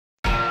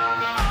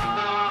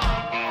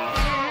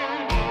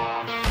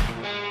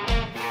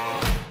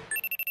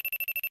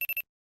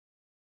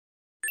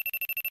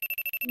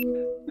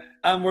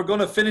And we're going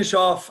to finish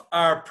off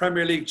our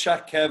Premier League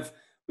chat, Kev.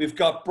 We've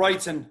got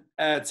Brighton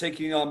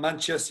taking on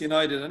Manchester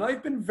United. And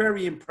I've been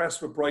very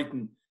impressed with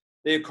Brighton.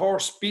 They, of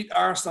course, beat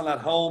Arsenal at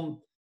home.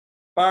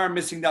 Bar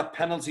missing that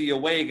penalty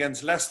away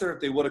against Leicester,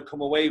 they would have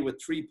come away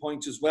with 3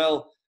 points as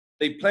well.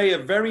 They play a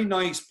very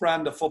nice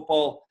brand of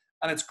football.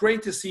 And it's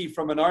great to see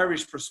from an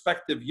Irish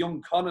perspective,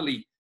 young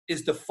Connolly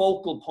is the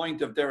focal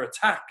point of their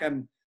attack.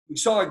 And we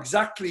saw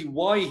exactly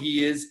why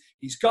he is.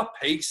 He's got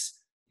pace.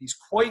 He's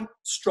quite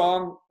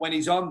strong when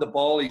he's on the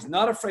ball. He's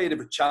not afraid of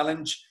a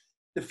challenge.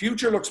 The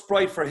future looks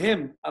bright for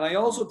him. And I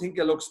also think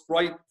it looks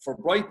bright for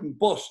Brighton.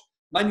 But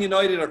Man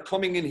United are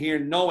coming in here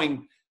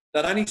knowing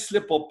that any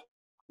slip-up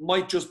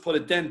might just put a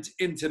dent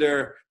into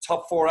their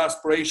top four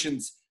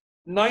aspirations.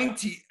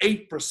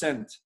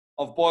 98%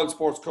 of Boyle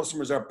Sports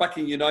customers are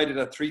backing United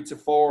at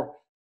 3-4.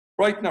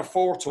 Brighton are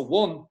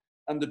 4-1.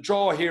 And the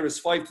draw here is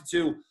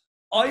 5-2.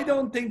 I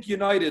don't think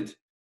United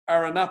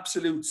are an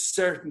absolute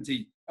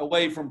certainty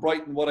away from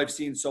Brighton, what I've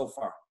seen so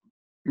far.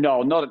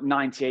 No, not at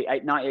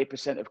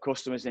 98% of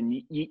customers.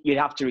 And you'd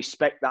have to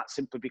respect that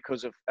simply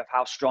because of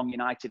how strong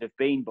United have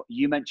been. But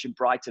you mentioned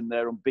Brighton,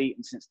 they're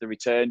unbeaten since the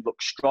return,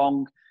 look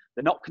strong.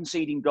 They're not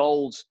conceding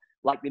goals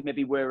like they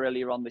maybe were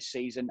earlier on this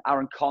season.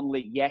 Aaron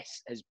Connolly,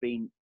 yes, has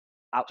been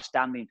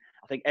outstanding.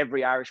 I think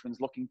every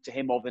Irishman's looking to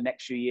him over the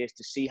next few years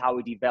to see how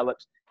he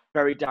develops.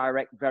 Very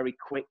direct, very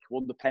quick,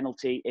 won the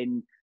penalty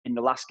in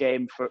the last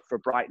game for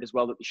Brighton as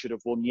well that they should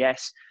have won,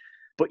 yes.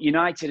 But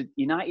United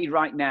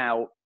right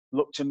now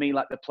look to me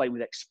like they're playing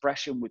with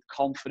expression, with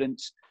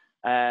confidence.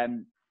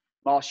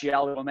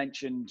 Martial, I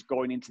mentioned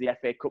going into the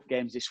FA Cup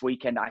games this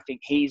weekend. I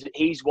think he's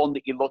one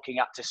that you're looking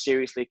at to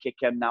seriously kick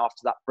him now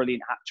after that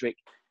brilliant hat-trick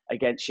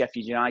against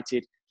Sheffield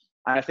United.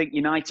 And I think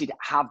United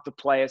have the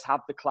players,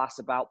 have the class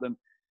about them.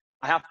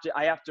 I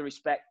have to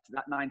respect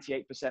that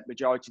 98%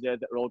 majority there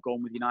that are all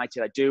going with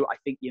United. I do. I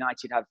think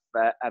United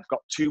have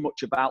got too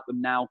much about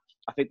them now.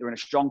 I think they're in a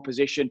strong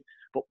position.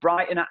 But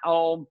Brighton at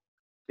home,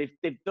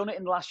 they've done it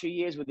in the last few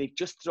years where they've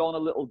just thrown a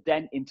little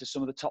dent into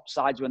some of the top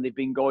sides when they've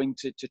been going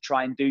to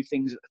try and do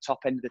things at the top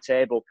end of the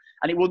table.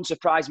 And it wouldn't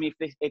surprise me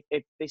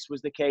if this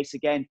was the case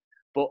again.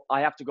 But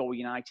I have to go with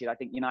United. I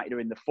think United are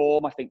in the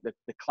form. I think the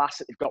class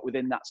that they've got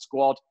within that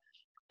squad.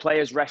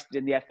 Players rested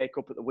in the FA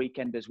Cup at the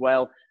weekend as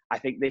well. I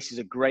think this is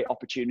a great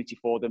opportunity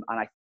for them. And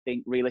I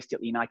think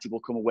realistically United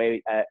will come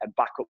away and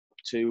back up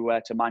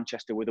to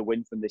Manchester with a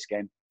win from this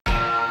game.